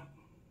there.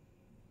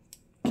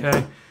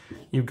 Okay,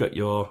 you've got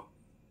your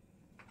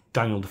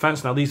Daniel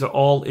Defense. Now, these are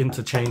all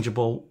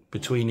interchangeable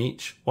between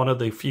each. One of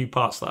the few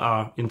parts that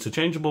are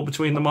interchangeable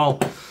between them all.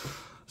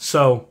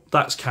 So,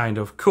 that's kind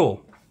of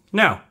cool.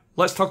 Now,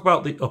 let's talk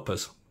about the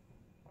uppers.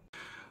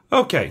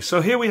 Okay,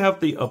 so here we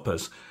have the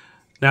uppers.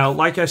 Now,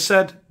 like I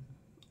said,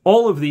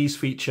 all of these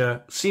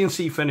feature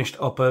CNC finished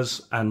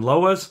uppers and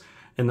lowers.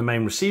 in the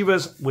main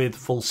receivers with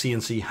full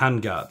CNC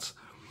handguards.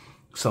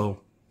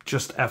 So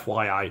just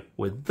FYI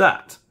with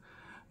that.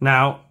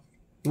 Now,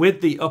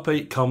 with the upper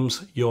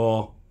comes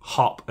your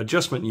hop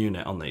adjustment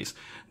unit on these.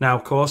 Now,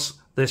 of course,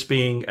 this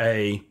being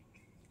a,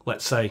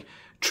 let's say,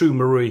 true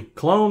Marui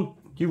clone,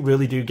 you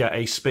really do get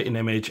a spitting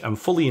image and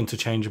fully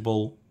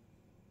interchangeable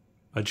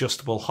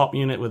adjustable hop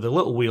unit with a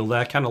little wheel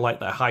there, kind of like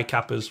their high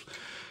cappers.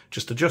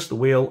 Just adjust the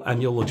wheel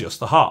and you'll adjust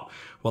the hop.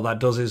 What that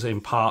does is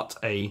impart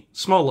a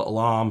small little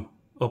arm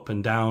up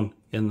and down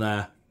in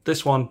there.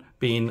 This one,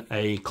 being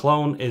a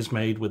clone, is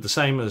made with the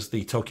same as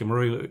the Tokyo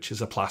Marui, which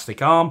is a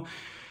plastic arm.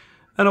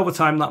 And over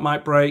time that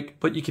might break,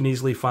 but you can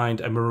easily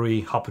find a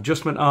Marui hop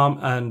adjustment arm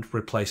and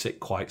replace it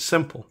quite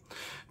simple.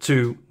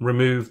 To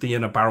remove the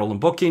inner barrel and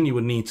bucking, you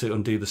would need to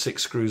undo the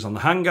 6 screws on the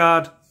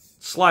handguard,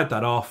 slide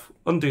that off,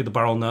 undo the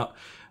barrel nut,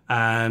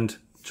 and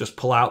just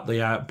pull out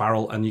the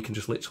barrel, and you can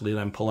just literally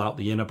then pull out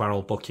the inner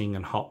barrel bucking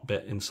and hop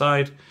bit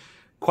inside.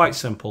 Quite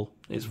simple.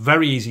 It's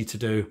very easy to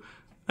do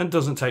and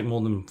doesn't take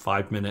more than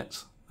 5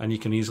 minutes. And you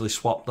can easily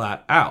swap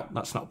that out.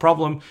 That's not a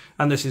problem.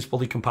 And this is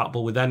fully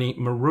compatible with any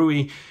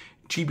Marui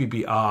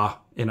GBBR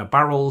inner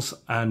barrels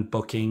and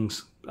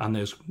buckings. And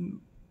there's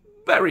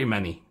very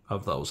many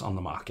of those on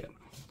the market.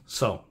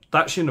 So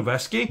that's your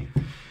Noveske.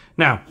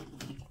 Now,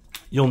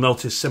 you'll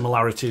notice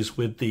similarities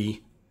with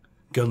the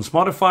Guns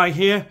Modify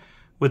here.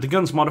 With the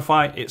Guns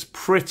Modify, it's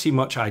pretty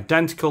much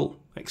identical,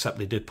 except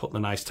they did put the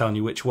nice telling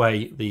you which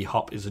way the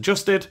hop is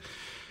adjusted.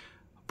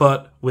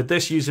 But with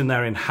this, using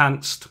their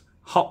enhanced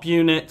hop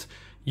unit,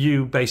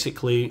 you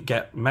basically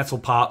get metal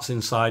parts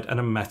inside and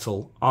a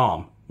metal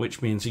arm,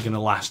 which means you're going to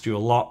last you a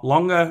lot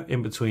longer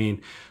in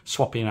between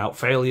swapping out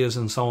failures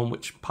and so on,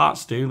 which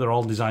parts do. They're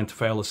all designed to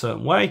fail a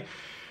certain way.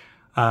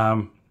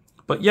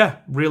 But yeah,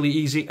 really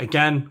easy.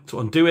 Again, to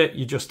undo it,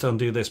 you just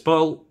undo this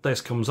bolt,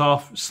 this comes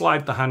off,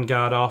 slide the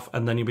handguard off,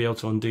 and then you'll be able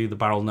to undo the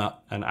barrel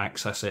nut and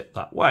access it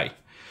that way.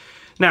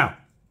 Now,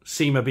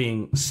 Cyma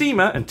being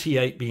Cyma and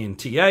T8 being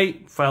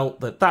T8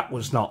 felt that that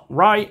was not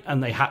right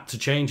and they had to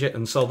change it,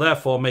 and so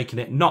therefore making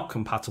it not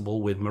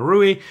compatible with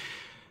Marui.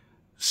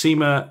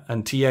 Cyma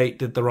and T8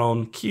 did their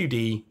own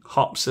QD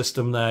hop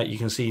system there. You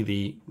can see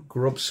the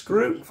grub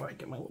screw, if I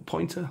get my little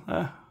pointer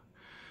there.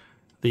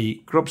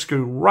 The grub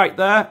screw right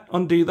there,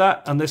 undo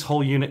that, and this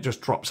whole unit just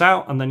drops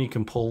out, and then you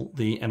can pull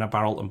the inner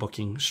barrel and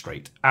bucking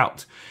straight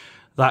out.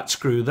 That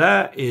screw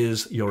there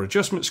is your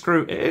adjustment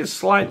screw. It is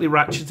slightly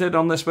ratcheted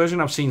on this version.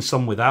 I've seen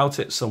some without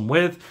it, some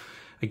with.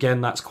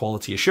 Again, that's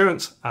quality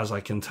assurance. As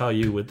I can tell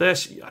you with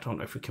this, I don't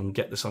know if we can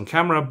get this on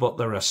camera, but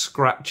there are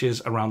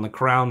scratches around the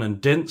crown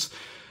and dints.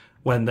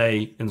 When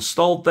they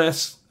installed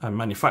this and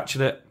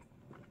manufactured it,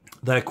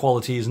 their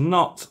quality is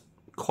not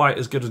quite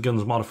as good as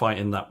Guns Modify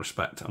in that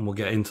respect, and we'll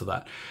get into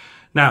that.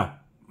 Now,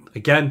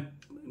 again,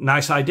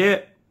 nice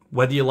idea.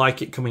 Whether you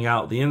like it coming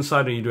out the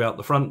inside or you do it out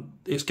the front,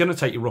 it's going to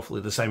take you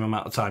roughly the same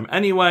amount of time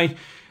anyway,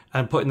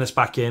 and putting this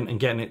back in and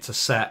getting it to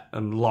set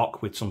and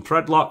lock with some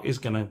thread lock is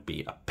going to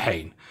be a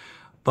pain.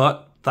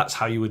 But that's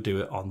how you would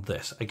do it on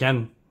this.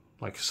 Again,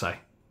 like I say,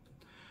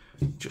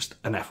 just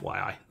an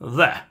FYI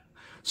there.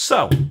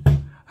 So,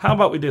 how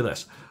about we do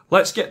this?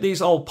 Let's get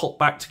these all put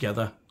back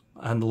together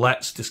and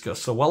let's discuss.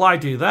 So while I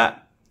do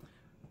that,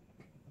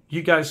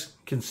 you guys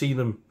can see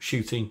them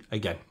shooting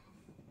again.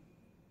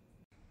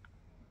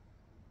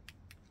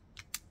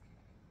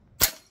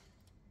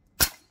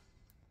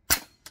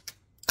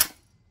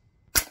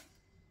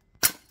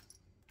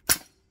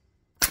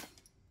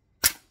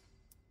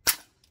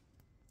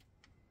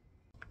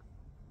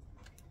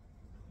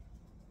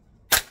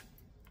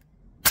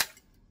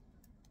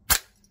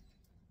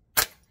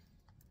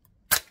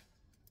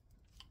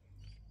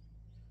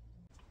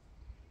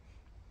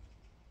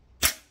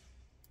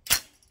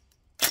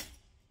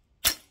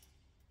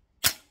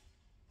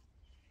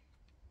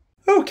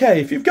 Okay,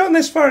 if you've gotten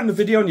this far in the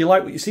video and you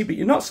like what you see but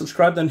you're not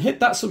subscribed, then hit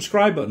that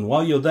subscribe button.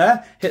 While you're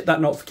there, hit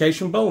that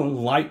notification bell and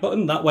like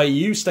button. That way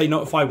you stay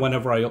notified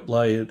whenever I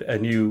upload a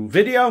new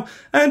video,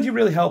 and you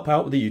really help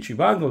out with the YouTube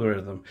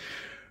algorithm.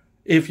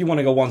 If you want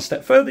to go one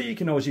step further, you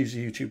can always use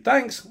the YouTube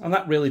thanks, and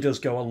that really does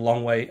go a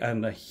long way,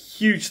 and a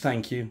huge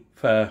thank you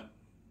for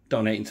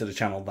donating to the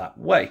channel that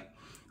way.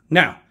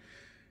 Now,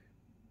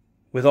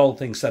 with all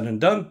things said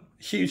and done,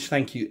 huge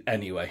thank you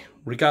anyway,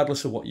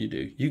 regardless of what you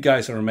do. You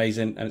guys are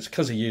amazing, and it's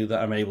because of you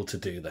that I'm able to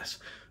do this.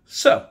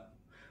 So,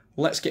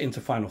 let's get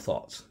into final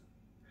thoughts.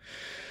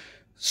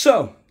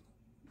 So,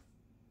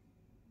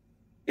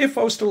 if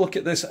I was to look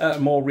at this at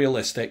a more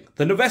realistic,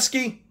 the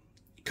Noveske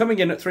coming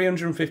in at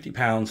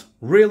 £350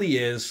 really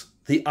is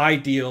the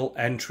ideal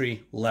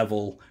entry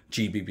level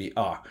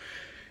GBBR.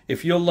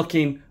 If you're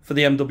looking for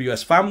the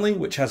MWS family,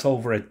 which has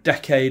over a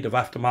decade of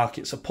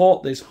aftermarket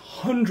support, there's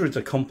hundreds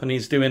of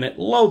companies doing it,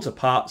 loads of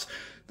parts.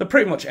 They're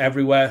pretty much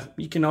everywhere.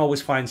 You can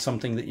always find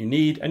something that you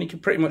need, and you can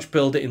pretty much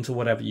build it into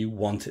whatever you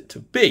want it to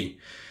be.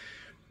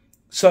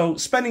 So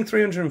spending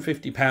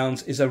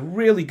 £350 is a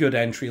really good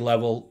entry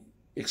level,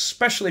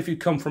 especially if you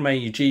come from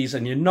AEGs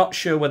and you're not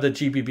sure whether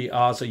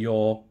GBBRs are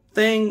your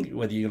thing,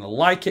 whether you're going to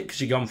like it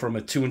because you're going from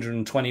a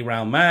 220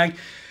 round mag,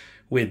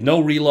 with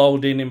no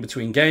reloading in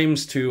between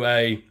games to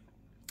a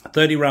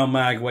 30-round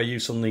mag where you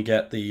suddenly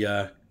get the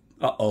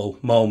uh-oh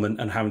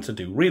moment and having to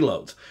do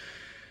reloads.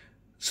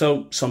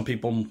 So some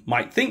people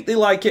might think they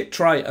like it,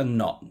 try it and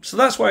not. So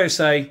that's why I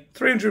say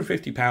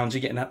 £350,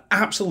 you're getting an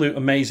absolute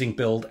amazing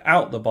build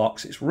out the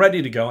box. It's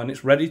ready to go, and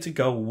it's ready to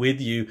go with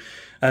you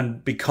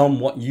and become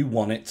what you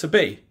want it to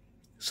be.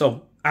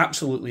 So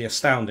absolutely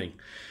astounding.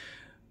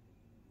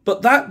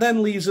 But that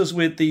then leaves us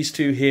with these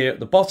two here at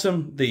the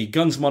bottom, the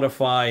Guns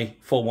Modify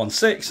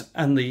 416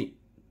 and the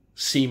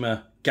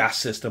Cyma gas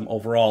system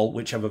overall,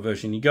 whichever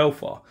version you go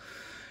for.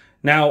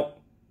 Now,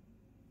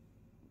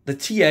 the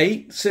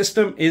T8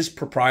 system is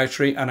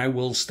proprietary, and I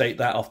will state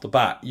that off the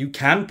bat. You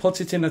can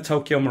put it in a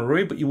Tokyo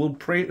Marui, but you will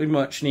pretty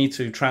much need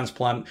to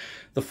transplant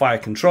the fire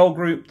control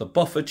group, the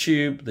buffer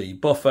tube, the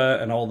buffer,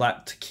 and all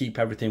that to keep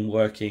everything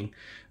working,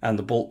 and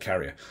the bolt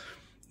carrier.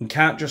 You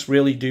can't just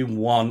really do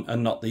one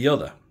and not the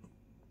other.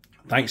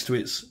 Thanks to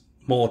its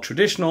more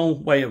traditional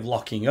way of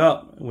locking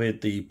up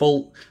with the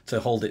bolt to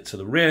hold it to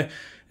the rear,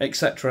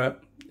 etc.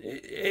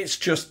 It's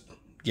just,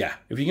 yeah,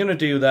 if you're going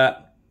to do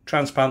that,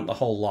 transplant the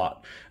whole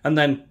lot, and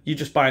then you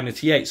just buy a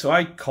T8. So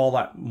I call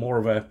that more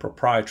of a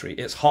proprietary.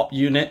 It's hop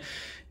unit,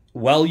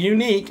 well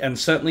unique and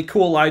certainly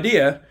cool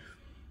idea.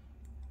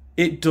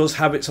 It does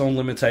have its own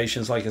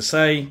limitations, like I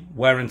say,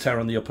 wear and tear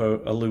on the upper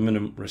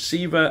aluminum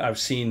receiver. I've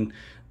seen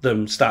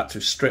them start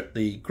to strip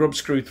the grub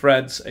screw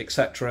threads,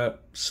 etc.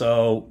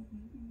 So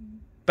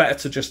better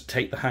to just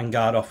take the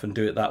handguard off and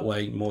do it that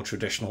way, more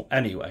traditional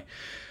anyway.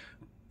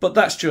 But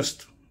that's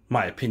just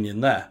my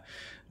opinion there.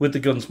 With the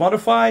Guns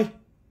Modify,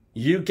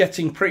 you're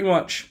getting pretty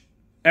much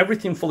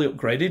everything fully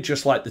upgraded,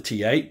 just like the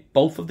T8.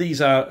 Both of these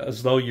are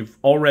as though you've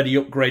already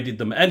upgraded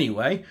them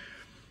anyway.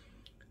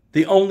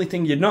 The only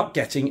thing you're not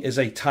getting is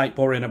a tight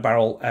bore inner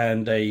barrel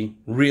and a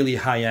really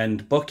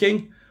high-end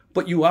bucking,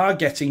 but you are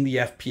getting the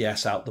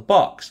FPS out the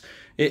box.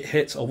 It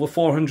hits over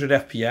 400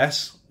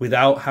 FPS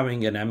without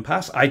having an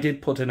MPAS. I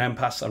did put an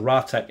MPAS, a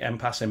Ratec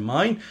MPAS in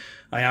mine.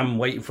 I am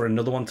waiting for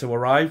another one to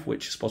arrive,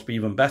 which is supposed to be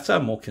even better,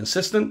 more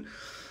consistent.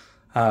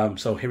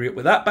 So hurry up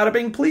with that, bada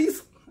bing,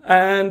 please.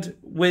 And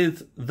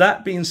with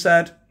that being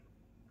said,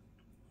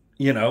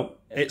 you know,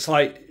 it's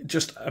like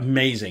just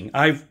amazing.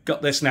 I've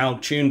got this now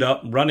tuned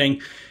up,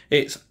 running.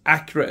 It's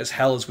accurate as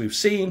hell as we've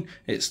seen.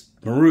 It's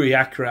Marui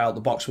accurate out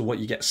the box with what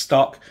you get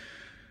stock.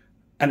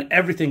 And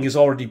everything is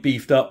already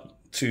beefed up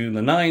to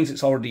the nines.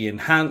 It's already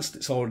enhanced.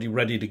 It's already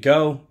ready to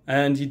go.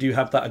 And you do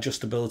have that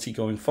adjustability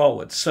going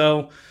forward.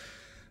 So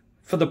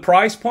for the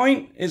price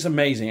point, it's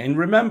amazing. And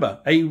remember,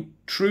 a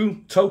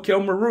true Tokyo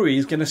Marui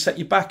is going to set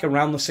you back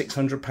around the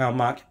 £600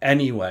 mark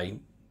anyway.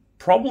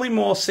 Probably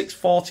more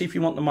 640 if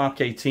you want the Mark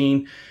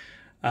 18.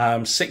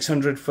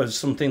 600 for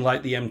something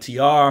like the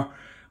MTR,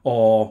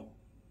 or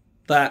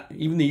that.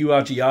 Even the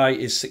URGI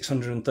is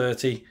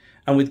 630.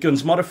 And with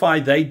Guns Modify,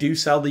 they do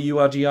sell the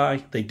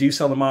URGI, they do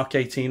sell the Mark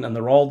 18, and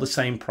they're all the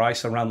same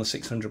price around the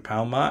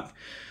 £600 mark.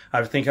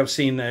 I think I've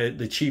seen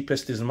the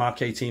cheapest is the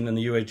Mark 18 and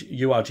the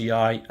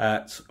URGI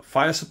at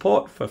Fire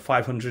Support for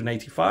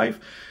 $585.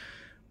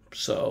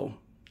 So,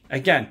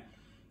 again,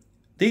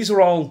 these are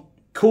all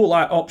cool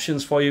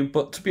options for you,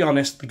 but to be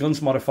honest, the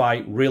Guns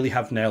Modify really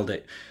have nailed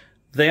it.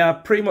 They are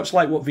pretty much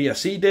like what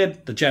VSC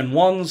did. The Gen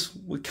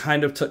 1s were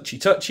kind of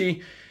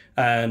touchy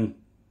and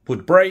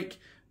would break.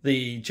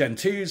 The Gen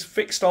 2s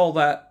fixed all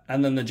that,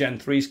 and then the Gen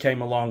 3s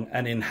came along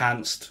and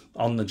enhanced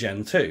on the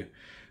Gen 2.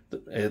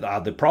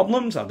 Are there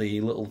problems? Are they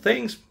little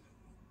things?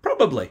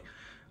 Probably.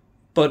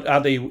 But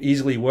are they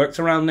easily worked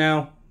around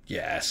now?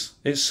 Yes.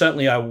 It's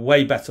certainly a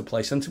way better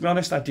place. And to be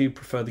honest, I do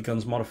prefer the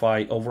Guns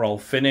Modify overall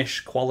finish,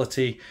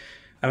 quality,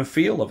 and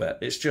feel of it.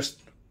 It's just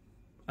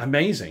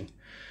amazing.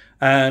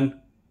 And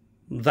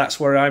that's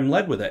where I'm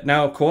led with it.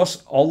 Now, of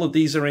course, all of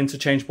these are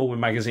interchangeable with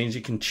magazines.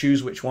 You can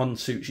choose which one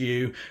suits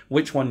you,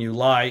 which one you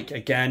like.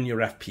 Again, your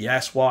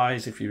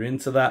FPS-wise, if you're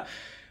into that.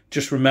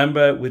 Just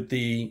remember with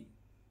the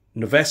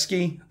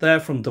Noveske there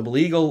from Double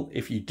Eagle,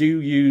 if you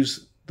do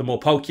use the more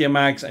pokier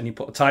mags and you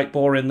put a tight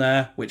bore in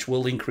there, which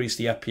will increase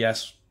the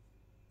FPS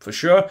for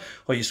sure,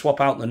 or you swap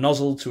out the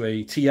nozzle to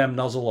a TM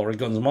nozzle or a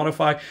Guns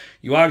Modify,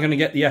 you are going to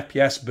get the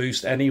FPS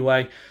boost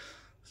anyway.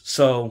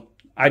 So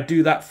I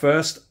do that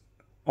first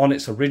on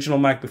its original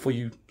mag before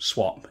you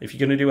swap. If you're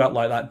going to do it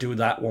like that, do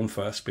that one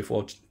first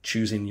before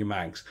choosing your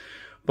mags.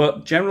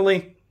 But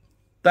generally,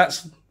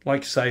 that's,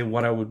 like I say,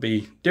 what I would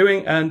be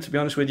doing. And to be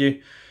honest with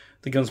you,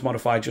 the Guns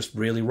Modify just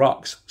really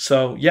rocks.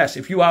 So yes,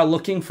 if you are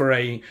looking for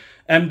a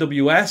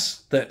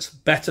MWS that's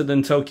better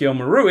than Tokyo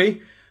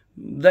Marui,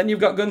 then you've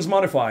got Guns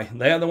Modify.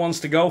 They are the ones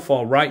to go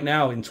for right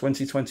now in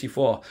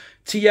 2024.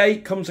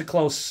 T8 comes a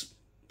close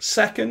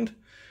second.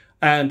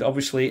 And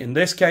obviously, in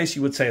this case,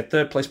 you would say a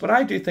third place. But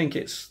I do think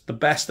it's the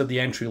best of the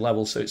entry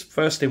level. So it's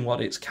first in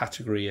what its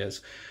category is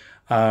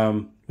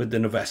with the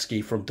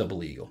Noveske from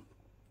Double Eagle.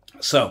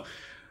 So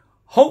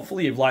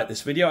hopefully you've liked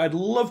this video. I'd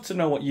love to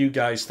know what you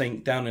guys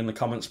think down in the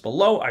comments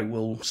below. I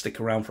will stick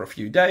around for a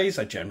few days.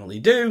 I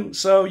generally do.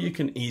 So you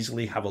can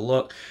easily have a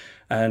look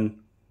and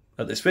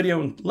at this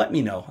video and let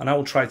me know. And I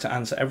will try to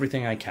answer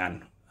everything I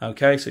can.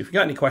 Okay, so if you've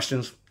got any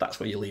questions, that's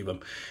where you leave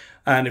them.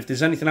 And if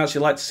there's anything else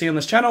you'd like to see on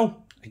this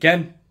channel,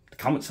 again, the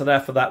comments are there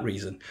for that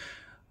reason.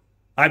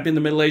 I've been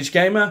the Middle Aged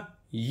Gamer.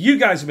 You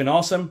guys have been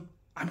awesome.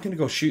 I'm going to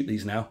go shoot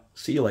these now.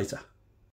 See you later.